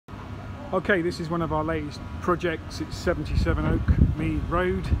Okay, this is one of our latest projects. It's 77 Oakmead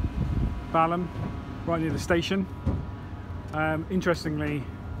Road, Balham, right near the station. Interestingly,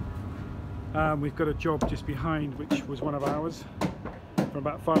 we've got a job just behind which was one of ours from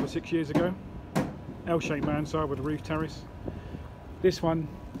about 5 or 6 years ago. L-shaped mansard with a roof terrace. This one,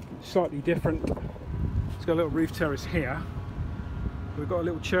 slightly different. It's got a little roof terrace here. We've got a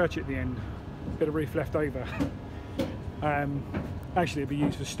little church at the end, a bit of roof left over. Actually, it'll be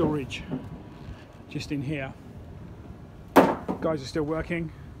used for storage just in here. Guys are still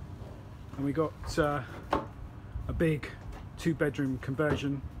working, and we got a big 2-bedroom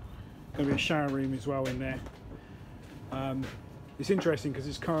conversion. Going to be a shower room as well in there. It's interesting because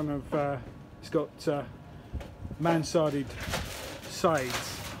it's kind of it's got mansarded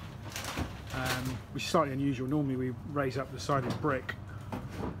sides, which is slightly unusual. Normally we raise up the side of brick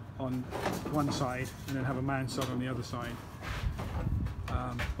on one side and then have a mansard on the other side.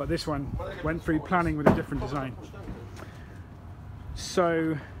 But this one went through planning with a different design.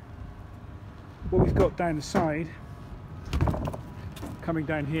 So what we've got down the side, coming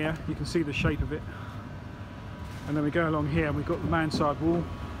down here, you can see the shape of it. And then we go along here and we've got the mansard wall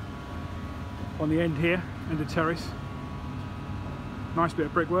on the end here, and the terrace. Nice bit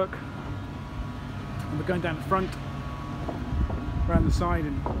of brickwork. And we're going down the front, around the side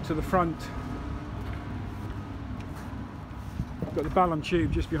and to the front. We've got the Balham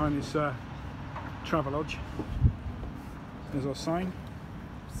tube just behind this Travelodge. There's our sign.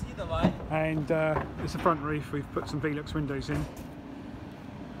 And it's the front roof. We've put some Velux windows in.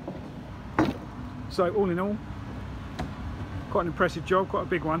 So all in all, quite an impressive job, quite a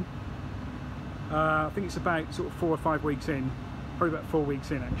big one. I think it's about sort of 4 or 5 weeks in, probably about 4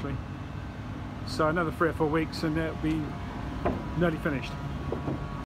 weeks in actually. So another 3 or 4 weeks and it'll be nearly finished.